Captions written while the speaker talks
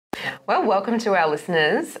Well, welcome to our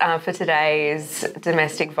listeners. For today's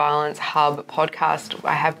Domestic Violence Hub podcast,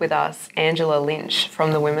 I have with us Angela Lynch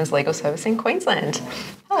from the Women's Legal Service in Queensland.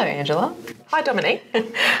 Hello, Angela. Hi, Dominique.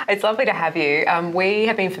 It's lovely to have you. We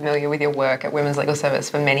have been familiar with your work at Women's Legal Service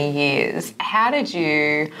for many years. How did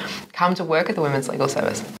you come to work at the Women's Legal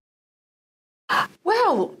Service?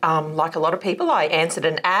 Well, like a lot of people, I answered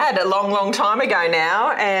an ad a long time ago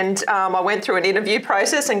now, and I went through an interview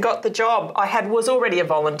process and got the job. I was already a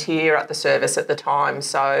volunteer at the service at the time,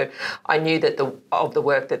 so I knew that of the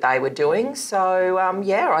work that they were doing. So,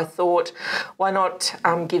 I thought, why not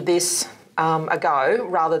give this a go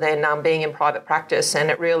rather than being in private practice. And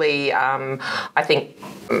it really, I think,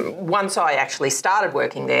 once I actually started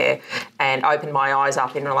working there and opened my eyes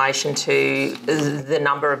up in relation to the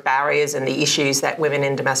number of barriers and the issues that women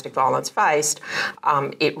in domestic violence faced,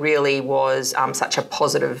 it really was such a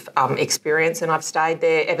positive experience, and I've stayed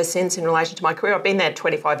there ever since in relation to my career. I've been there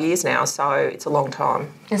 25 years now, so it's a long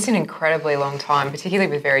time. It's an incredibly long time, particularly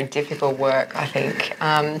with very difficult work, I think.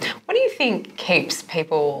 What do you think keeps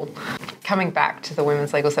people coming back to the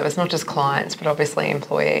Women's Legal Service, not just clients, but obviously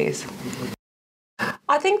employees?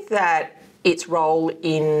 I think that its role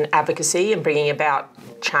in advocacy and bringing about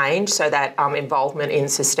change, so that involvement in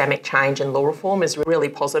systemic change and law reform is really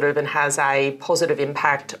positive and has a positive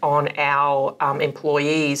impact on our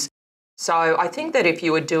employees. So I think that if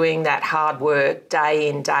you were doing that hard work day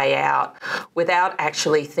in, day out, without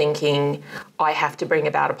actually thinking, I have to bring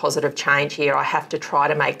about a positive change here, I have to try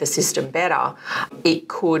to make the system better, it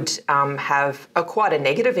could have quite a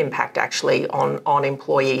negative impact actually on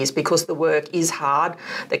employees, because the work is hard,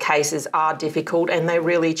 the cases are difficult, and they're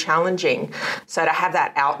really challenging. So to have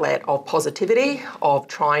that outlet of positivity, of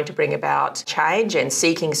trying to bring about change and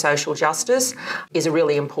seeking social justice is a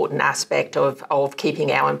really important aspect of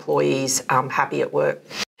keeping our employees happy at work.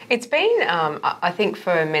 It's been, I think,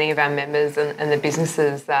 for many of our members and the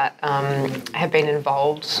businesses that have been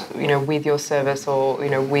involved, with your service or,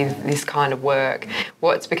 with this kind of work,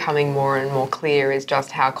 what's becoming more and more clear is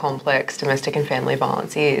just how complex domestic and family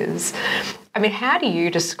violence is. I mean, how do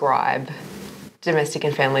you describe domestic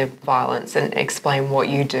and family violence and explain what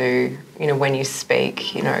you do, when you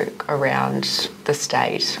speak, around the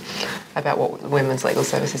state about what the Women's Legal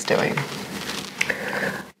Service is doing?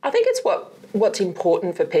 I think it's what's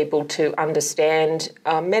important for people to understand.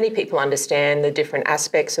 Many people understand the different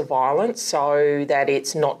aspects of violence, so that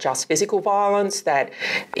it's not just physical violence, that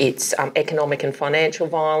it's economic and financial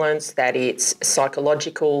violence, that it's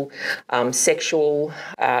psychological, sexual,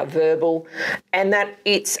 verbal, and that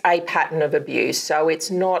it's a pattern of abuse. So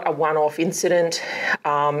it's not a one-off incident,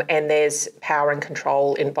 and there's power and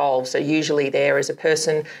control involved. So usually there is a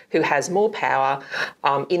person who has more power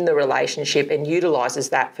in the relationship and utilises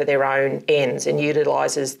that for their own ends and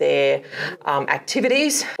utilises their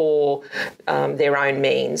activities for their own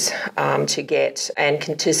means to get and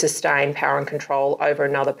to sustain power and control over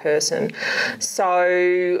another person.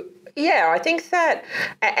 So, I think that,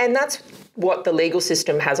 and that's what the legal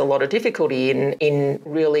system has a lot of difficulty in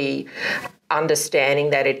really understanding,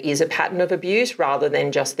 that it is a pattern of abuse rather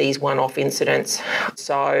than just these one-off incidents.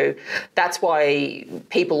 So that's why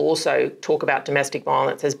people also talk about domestic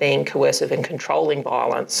violence as being coercive and controlling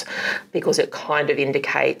violence, because it kind of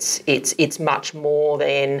indicates it's much more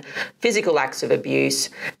than physical acts of abuse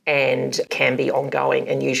and can be ongoing,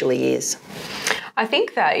 and usually is. I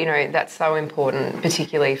think that, that's so important,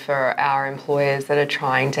 particularly for our employers that are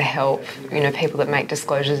trying to help, people that make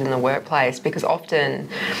disclosures in the workplace, because often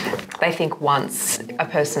they think once a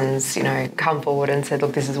person's, come forward and said,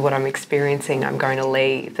 look, this is what I'm experiencing, I'm going to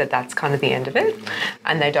leave, that's kind of the end of it.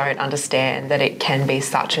 And they don't understand that it can be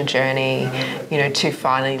such a journey, to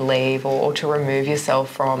finally leave or to remove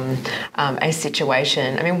yourself from a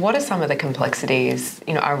situation. I mean, what are some of the complexities,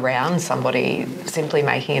 around somebody simply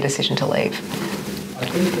making a decision to leave?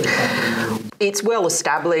 It's well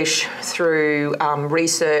established through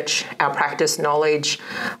research, our practice knowledge,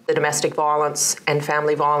 the domestic violence and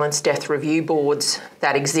family violence death review boards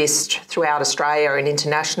that exist throughout Australia and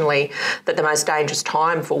internationally, that the most dangerous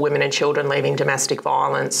time for women and children leaving domestic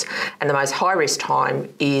violence and the most high-risk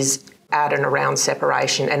time is at and around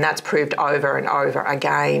separation, and that's proved over and over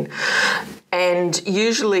again. And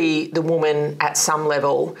usually the woman at some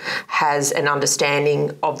level has an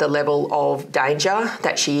understanding of the level of danger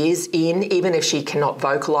that she is in, even if she cannot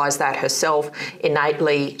vocalise that herself.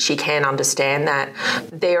 Innately, she can understand that.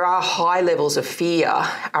 There are high levels of fear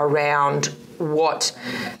around what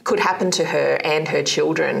could happen to her and her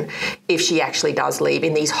children if she actually does leave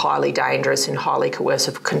in these highly dangerous and highly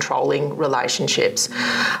coercive, controlling relationships.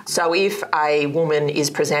 So if a woman is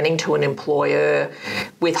presenting to an employer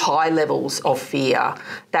with high levels of fear,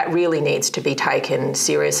 that really needs to be taken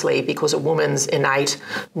seriously, because a woman's innate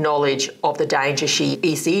knowledge of the danger she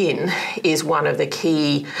is in is one of the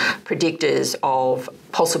key predictors of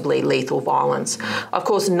possibly lethal violence. Of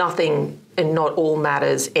course, nothing and not all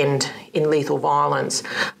matters end in lethal violence,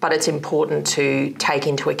 but it's important to take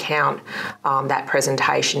into account that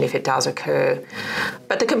presentation if it does occur.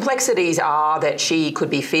 But the complexities are that she could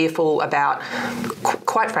be fearful about,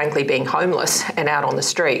 quite frankly, being homeless and out on the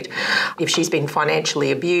street. If she's been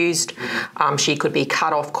financially abused, she could be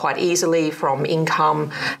cut off quite easily from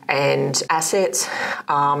income and assets.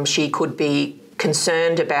 She could be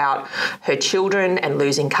concerned about her children and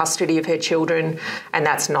losing custody of her children, and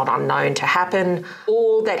that's not unknown to happen,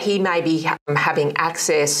 or that he may be having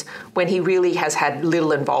access when he really has had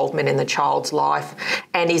little involvement in the child's life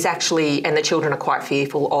and is actually, and the children are quite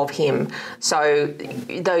fearful of him. So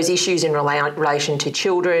those issues in relation to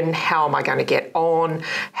children, how am I going to get on,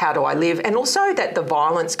 how do I live, and also that the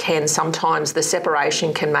violence can sometimes, the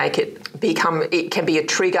separation can make it become, it can be a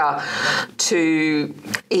trigger to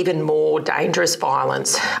even more dangerous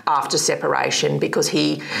violence after separation, because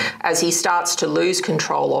he, as he starts to lose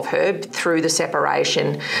control of her through the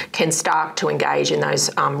separation, can start to engage in those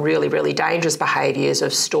really dangerous behaviours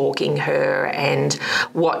of stalking her and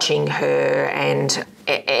watching her and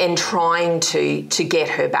trying to get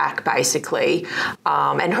her back, basically,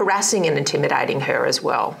 and harassing and intimidating her as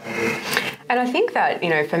well. And I think that,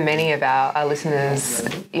 for many of our listeners,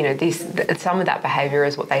 some of that behaviour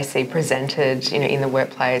is what they see presented, in the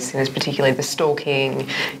workplace, and particularly the stalking,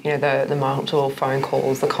 the multiple phone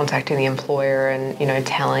calls, the contacting the employer and,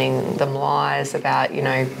 telling them lies about,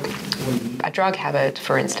 a drug habit,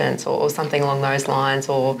 for instance, or something along those lines,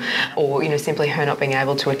 or simply her not being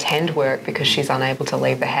able to attend work because she's unable to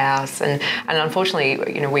leave the house. And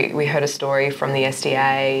unfortunately, we heard a story from the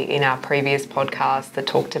SDA in our previous podcast that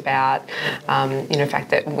talked about, the fact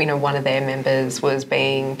that, one of their members was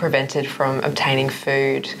being prevented from obtaining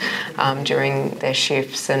food during their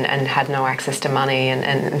shifts and had no access to money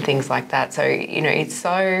and things like that. So, it's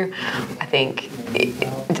so, I think,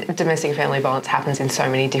 domestic family violence happens in so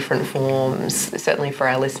many different forms. Certainly for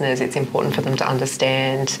our listeners, it's important for them to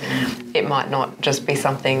understand it might not just be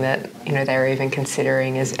something that, they're even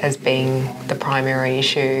considering as being the primary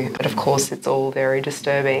issue, but of course it's all very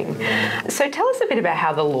disturbing. So tell us a bit about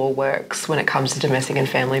how the law works when it comes to domestic and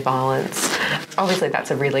family violence. Obviously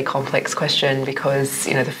that's a really complex question because,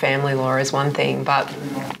 the family law is one thing, but,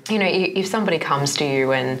 if somebody comes to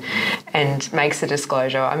you and makes a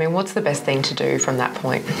disclosure, what's the best thing to do from that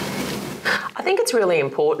point? I think it's really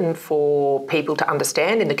important for people to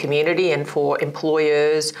understand in the community and for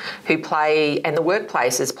employers who play, and the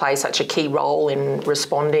workplaces play such a key role in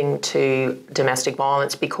responding to domestic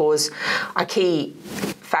violence, because a key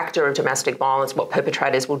factor of domestic violence, what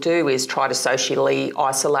perpetrators will do is try to socially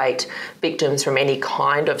isolate victims from any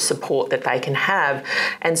kind of support that they can have.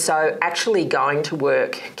 And so actually going to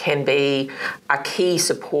work can be a key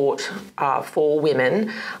support for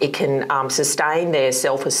women. It can sustain their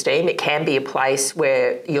self-esteem. It can be a place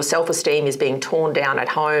where your self-esteem is being torn down at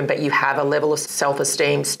home, but you have a level of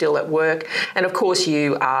self-esteem still at work. And of course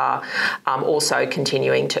you are also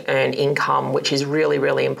continuing to earn income, which is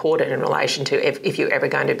really important in relation to if you're ever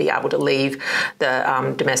going to be able to leave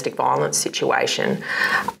the domestic violence situation.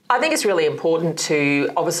 I think it's really important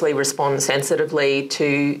to obviously respond sensitively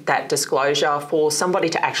to that disclosure. For somebody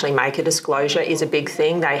to actually make a disclosure is a big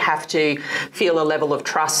thing. They have to feel a level of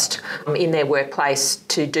trust in their workplace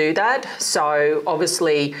to do that. So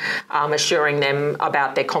obviously assuring them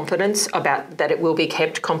about their confidence, about that it will be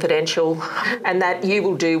kept confidential and that you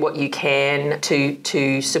will do what you can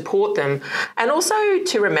to support them. And also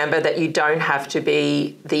to remember that you don't have to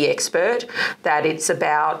be the expert, that it's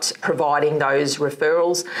about providing those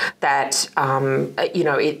referrals, that,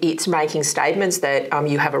 it's making statements that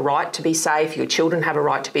you have a right to be safe, your children have a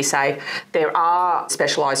right to be safe. There are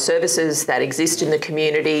specialised services that exist in the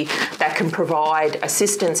community that can provide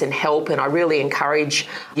assistance and help, and I really encourage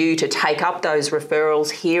you to take up those referrals.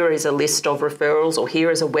 Here is a list of referrals, or here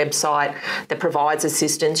is a website that provides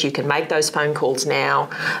assistance. You can make those phone calls now.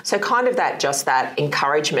 So kind of that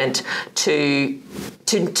encouragement to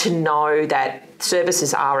know that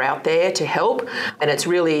services are out there to help, and it's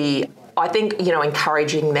really, I think,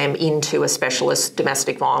 encouraging them into a specialist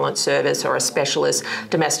domestic violence service or a specialist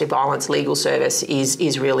domestic violence legal service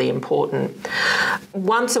is really important.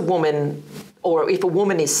 Once a woman or if a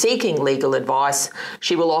woman is seeking legal advice,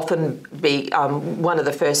 she will often be, one of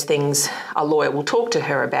the first things a lawyer will talk to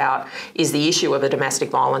her about is the issue of a domestic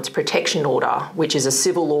violence protection order, which is a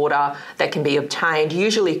civil order that can be obtained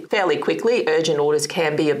usually fairly quickly. Urgent orders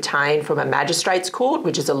can be obtained from a magistrate's court,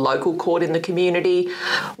 which is a local court in the community,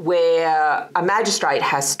 where a magistrate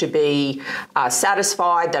has to be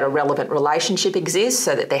satisfied that a relevant relationship exists,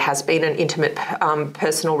 so that there has been an intimate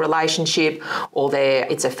personal relationship, or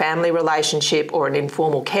it's a family relationship or an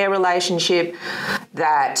informal care relationship,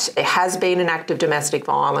 that there has been an act of domestic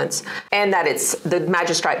violence, and that the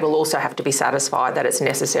magistrate will also have to be satisfied that it's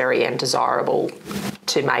necessary and desirable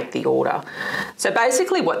to make the order. So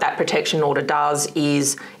basically what that protection order does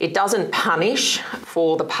is it doesn't punish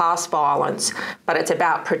for the past violence, but it's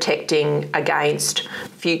about protecting against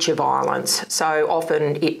future violence. So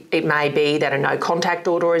often it may be that a no contact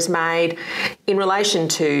order is made. In relation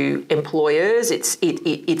to employers, it's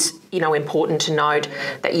important to note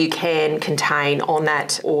that you can contain on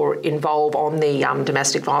that or involve on the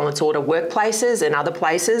domestic violence order workplaces and other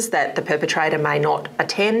places that the perpetrator may not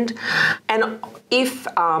attend. And if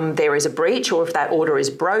there is a breach or if that order is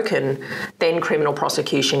broken, then criminal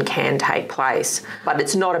prosecution can take place. But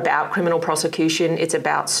it's not about criminal prosecution, it's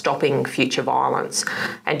about stopping future violence.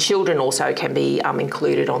 And children also can be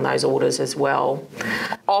included on those orders as well.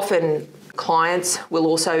 Often clients will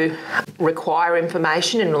also require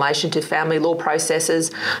information in relation to family law processes,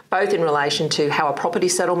 both in relation to how a property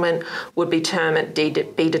settlement would be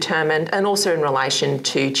determined, and also in relation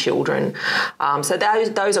to children. So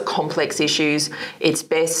those are complex issues. It's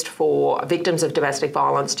best for victims of domestic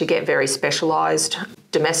violence to get very specialised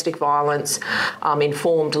domestic violence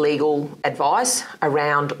informed legal advice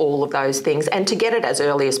around all of those things, and to get it as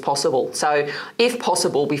early as possible. So if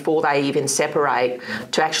possible, before they even separate,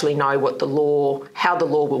 to actually know how the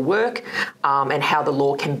law will work, and how the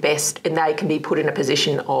law can and they can be put in a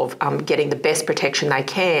position of getting the best protection they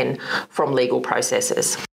can from legal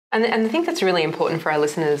processes. And I think that's really important for our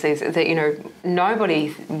listeners is that,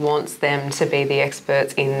 nobody wants them to be the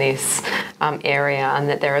experts in this area, and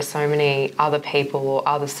that there are so many other people or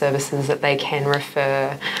other services that they can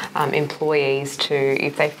refer employees to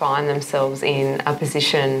if they find themselves in a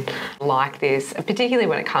position like this, particularly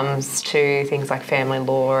when it comes to things like family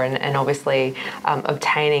law and obviously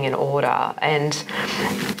obtaining an order. And,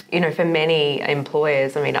 for many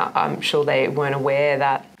employers, I'm sure they weren't aware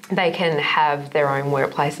that they can have their own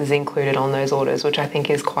workplaces included on those orders, which I think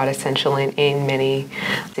is quite essential in many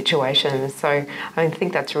situations. So I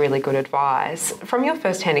think that's really good advice. From your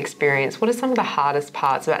first-hand experience, what are some of the hardest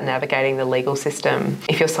parts about navigating the legal system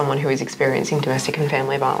if you're someone who is experiencing domestic and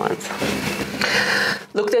family violence?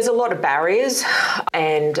 Look, there's a lot of barriers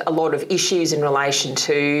and a lot of issues in relation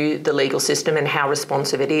to the legal system and how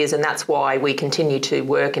responsive it is, and that's why we continue to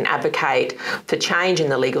work and advocate for change in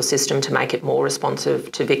the legal system to make it more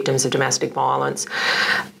responsive to victims of domestic violence.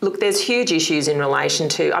 Look, there's huge issues in relation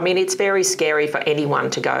to, it's very scary for anyone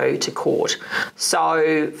to go to court.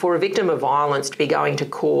 So for a victim of violence to be going to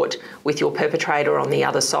court with your perpetrator on the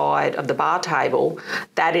other side of the bar table,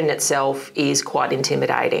 that in itself is quite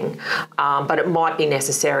intimidating. But it might be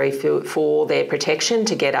necessary for their protection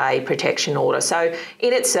to get a protection order. So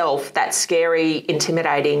in itself, that scary,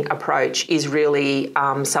 intimidating approach is really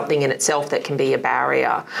something in itself that can be a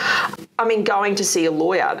barrier. Going to see a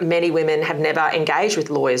lawyer, many women have never engaged with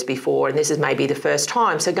lawyers before, and this is maybe the first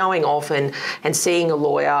time. So going off and seeing a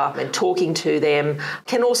lawyer and talking to them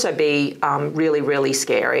can also be really, really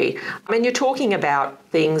scary. You're talking about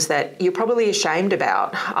things that you're probably ashamed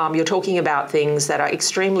about. You're talking about things that are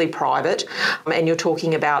extremely private, and you're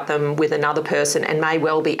talking about them with another person, and may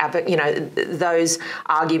well be, those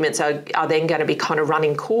arguments are then going to be kind of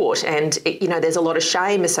running court, and there's a lot of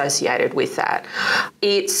shame associated with that.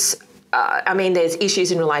 There's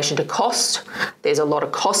issues in relation to cost. There's a lot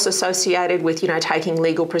of costs associated with, taking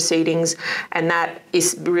legal proceedings, and that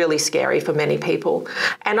is really scary for many people.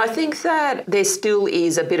 And I think that there still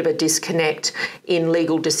is a bit of a disconnect in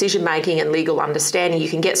legal decision-making and legal understanding. You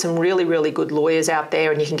can get some really, really good lawyers out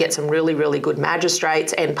there, and you can get some really, really good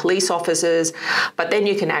magistrates and police officers, but then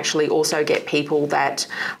you can actually also get people that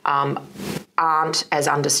aren't as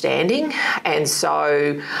understanding. And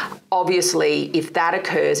so obviously if that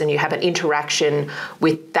occurs and you have an interaction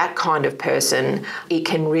with that kind of person, it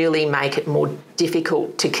can really make it more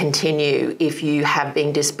difficult to continue if you have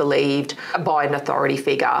been disbelieved by an authority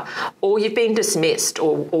figure, or you've been dismissed,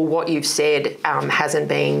 or what you've said hasn't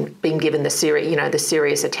been given the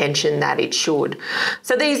serious attention that it should.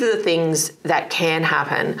 So these are the things that can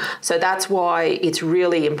happen. So that's why it's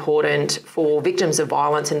really important for victims of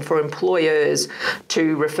violence and for employers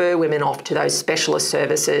to refer women off to those specialist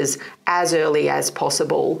services as early as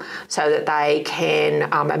possible, so that they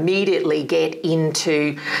can immediately get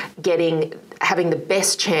into having the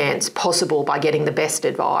best chance possible by getting the best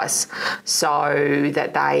advice, so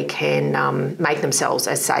that they can make themselves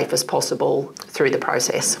as safe as possible through the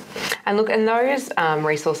process. And look, and those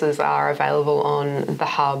resources are available on the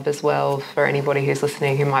Hub as well for anybody who's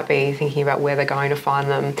listening who might be thinking about where they're going to find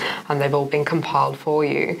them, and they've all been compiled for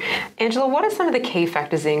you. Angela, what are some of the key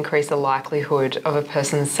factors that increase the likelihood of a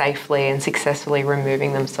person safely and successfully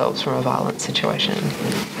removing themselves from a violent situation?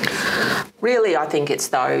 Really, I think it's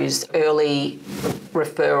those early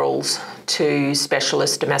referrals to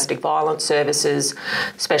specialist domestic violence services,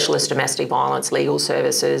 specialist domestic violence legal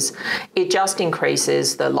services. It just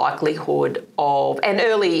increases the likelihood of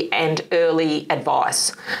early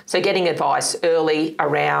advice. So getting advice early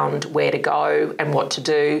around where to go and what to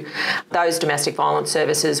do. Those domestic violence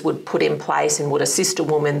services would put in place and would assist a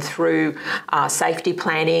woman through safety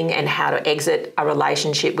planning and how to exit a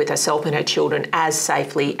relationship with herself and her children as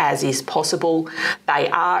safely as is possible. They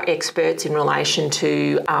are experts in relation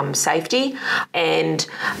to safety, and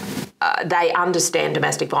they understand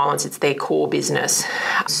domestic violence. It's their core business.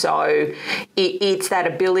 So it's that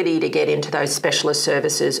ability to get into those specialist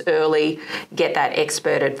services early, get that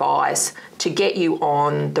expert advice to get you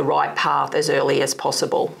on the right path as early as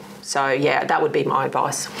possible. So yeah, that would be my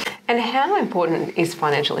advice. And how important is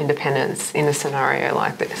financial independence in a scenario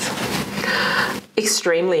like this?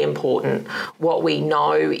 Extremely important. What we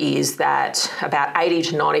know is that about 80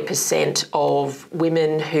 to 90% of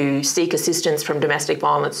women who seek assistance from domestic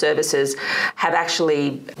violence services have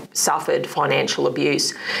actually suffered financial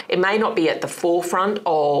abuse. It may not be at the forefront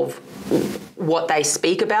of what they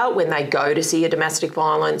speak about when they go to see a domestic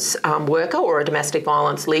violence worker or a domestic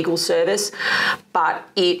violence legal service, but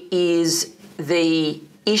it is the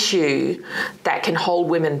issue that can hold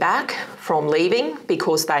women back from leaving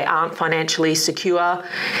because they aren't financially secure.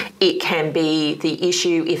 It can be the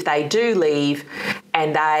issue if they do leave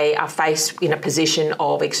and they are faced in a position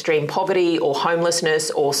of extreme poverty or homelessness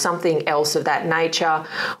or something else of that nature,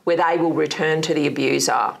 where they will return to the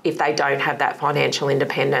abuser if they don't have that financial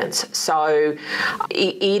independence. So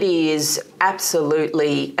it is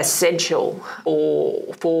absolutely essential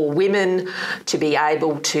for women to be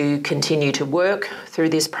able to continue to work through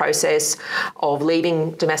this process of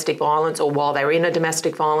leaving domestic violence or while they're in a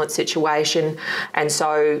domestic violence situation. And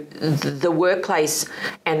so the workplace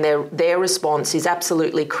and their response is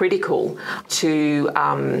absolutely critical to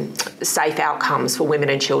safe outcomes for women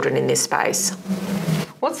and children in this space.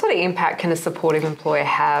 What sort of impact can a supportive employer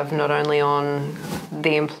have not only on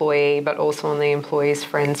the employee but also on the employee's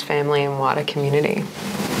friends, family and wider community?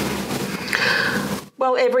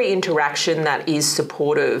 Well, every interaction that is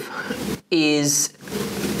supportive is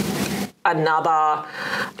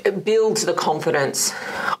it builds the confidence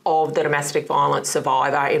of the domestic violence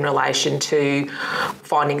survivor in relation to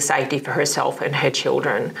finding safety for herself and her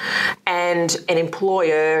children. And an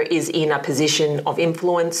employer is in a position of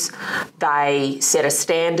influence. They set a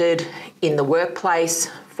standard in the workplace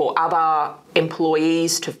for other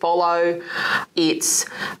employees to follow. It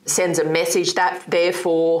sends a message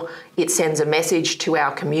it sends a message to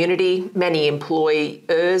our community. Many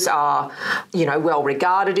employers are, well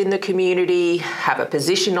regarded in the community, have a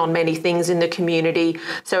position on many things in the community.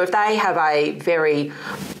 So if they have a very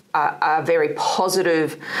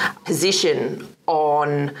positive position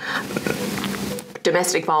on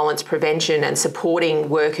domestic violence prevention and supporting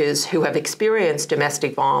workers who have experienced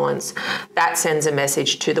domestic violence, that sends a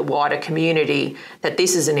message to the wider community that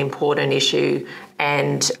this is an important issue,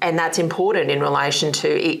 and that's important in relation to,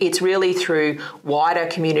 it's really through wider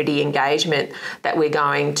community engagement that we're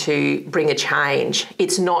going to bring a change.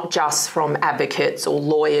 It's not just from advocates or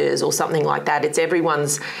lawyers or something like that.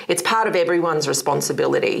 It's part of everyone's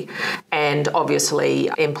responsibility, and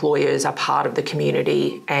obviously employers are part of the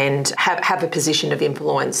community and have a position of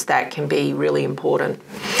influence that can be really important.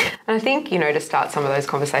 And I think, to start some of those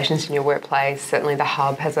conversations in your workplace, certainly the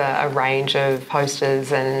Hub has a range of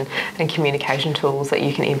posters and communication tools that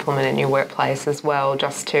you can implement in your workplace as well,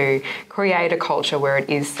 just to create a culture where it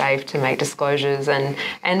is safe to make disclosures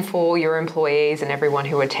and for your employees and everyone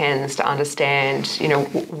who attends to understand,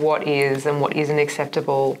 what is and what isn't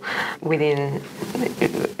acceptable within,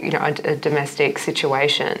 a domestic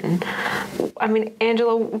situation. I mean,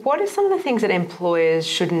 Angela, what are some of the things that employers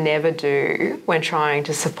should never do when trying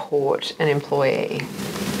to support an employee?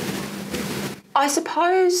 I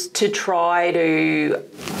suppose to try to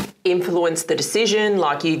influence the decision,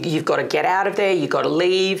 like you've got to get out of there, you've got to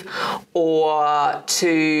leave, or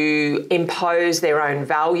to impose their own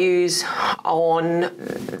values on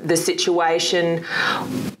the situation,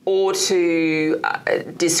 or to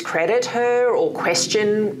discredit her or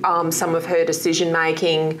question some of her decision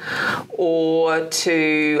making, or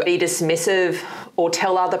to be dismissive or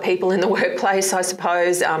tell other people in the workplace, I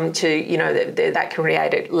suppose, that can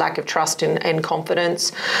create a lack of trust and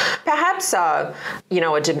confidence. Perhaps, a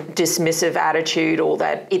dismissive attitude, or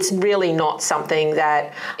that it's really not something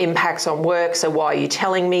that impacts on work, so why are you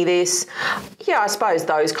telling me this? Yeah, I suppose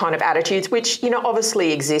those kind of attitudes, which,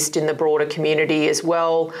 obviously exist in the broader community as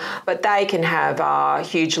well, but they can have a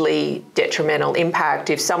hugely detrimental impact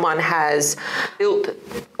if someone has built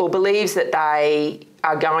or believes that they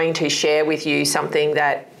are going to share with you something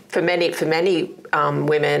that for many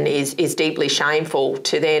women is deeply shameful,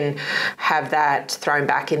 to then have that thrown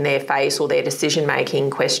back in their face or their decision-making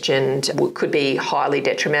questioned could be highly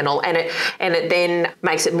detrimental. And it then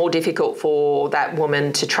makes it more difficult for that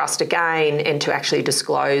woman to trust again and to actually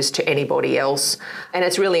disclose to anybody else. And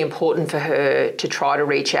it's really important for her to try to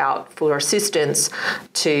reach out for assistance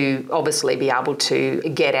to obviously be able to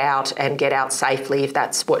get out safely if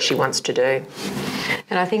that's what she wants to do.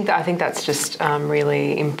 And I think that's just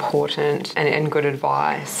really important and good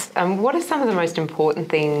advice. What are some of the most important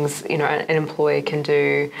things an employer can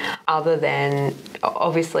do, other than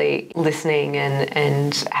obviously listening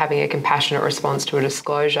and having a compassionate response to a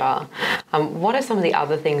disclosure? What are some of the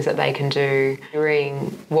other things that they can do during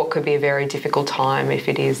what could be a very difficult time if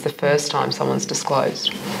it is the first time someone's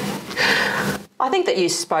disclosed? I think that you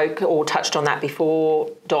spoke or touched on that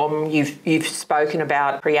before, Dom. You've spoken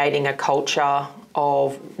about creating a culture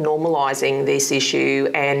of normalising this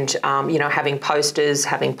issue and, having posters,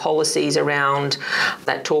 having policies around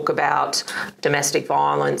that talk about domestic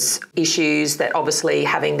violence issues, that obviously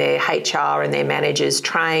having their HR and their managers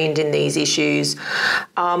trained in these issues,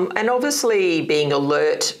 and obviously being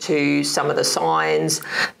alert to some of the signs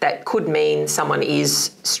that could mean someone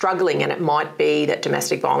is struggling, and it might be that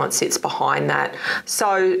domestic violence sits behind that.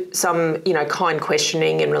 So some, kind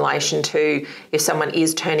questioning in relation to if someone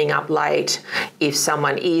is turning up late, if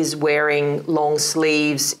someone is wearing long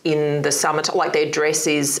sleeves in the summer, like their dress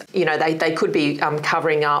is, they could be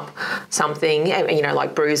covering up something,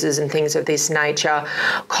 like bruises and things of this nature.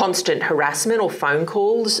 Constant harassment or phone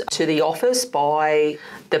calls to the office by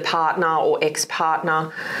the partner or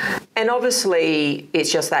ex-partner. And obviously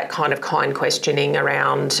it's just that kind of kind questioning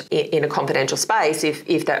around in a confidential space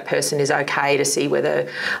if that person is okay, to see whether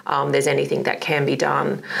there's anything that can be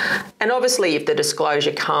done. And obviously if the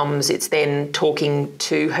disclosure comes, it's then talking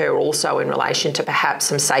to her also in relation to perhaps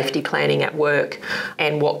some safety planning at work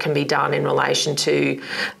and what can be done in relation to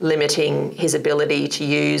limiting his ability to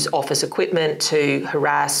use office equipment to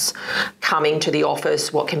harass, coming to the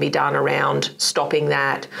office, what can be done around stopping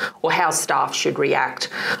that, or how staff should react.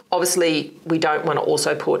 Obviously, we don't want to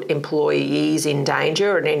also put employees in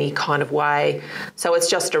danger in any kind of way. So it's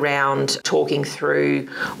just around talking through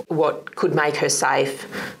what could make her safe.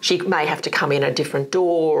 She may have to come in a different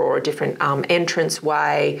door or a different entrance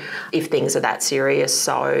way if things are that serious.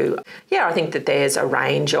 So, yeah, I think that there's a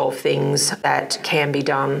range of things that can be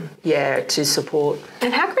done, to support.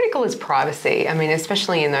 And how critical is privacy? I mean,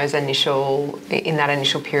 especially in that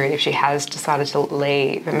initial period, if she has decided to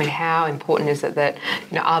leave. I mean, how important is it that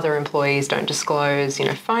other employees don't disclose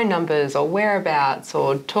phone numbers or whereabouts,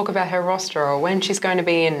 or talk about her roster or when she's going to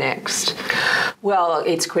be in next? Well,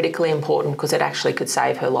 it's critically important because it actually could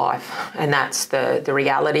save her life, and that's the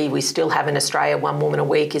reality. We still have in Australia 1 woman a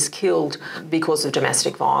week is killed because of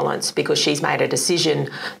domestic violence, because she's made a decision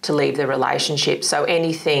to leave the relationship. So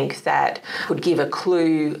anything that could give a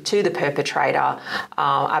clue to the perpetrator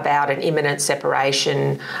about an imminent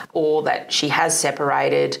separation or that she has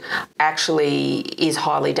separated actually is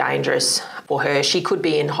highly dangerous for her. She could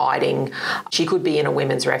be in hiding. She could be in a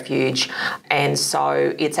women's refuge. And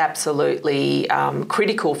so it's absolutely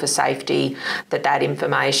critical for safety that that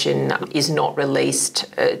information is not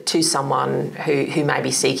released to someone who may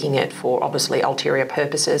be seeking it for obviously ulterior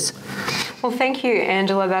purposes. Well, thank you,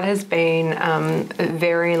 Angela. That has been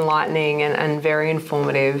very enlightening and very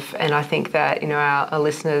informative. And I think that, our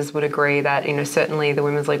listeners would agree that, certainly the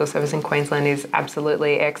Women's Legal Service in Queensland is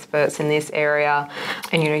absolutely experts in this area.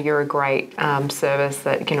 And, you're a great service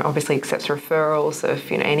that, obviously accepts referrals. So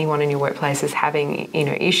if, anyone in your workplace is having,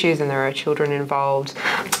 issues and there are children involved,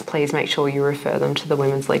 please make sure you refer them to the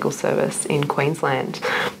Women's Legal Service in Queensland.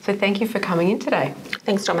 So thank you for coming in today.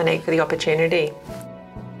 Thanks, Dominique, for the opportunity.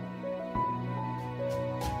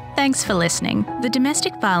 Thanks for listening. The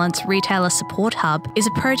Domestic Violence Retailer Support Hub is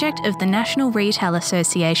a project of the National Retail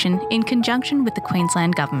Association in conjunction with the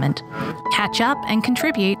Queensland Government. Catch up and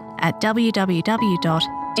contribute at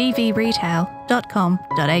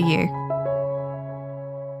www.dvretail.com.au.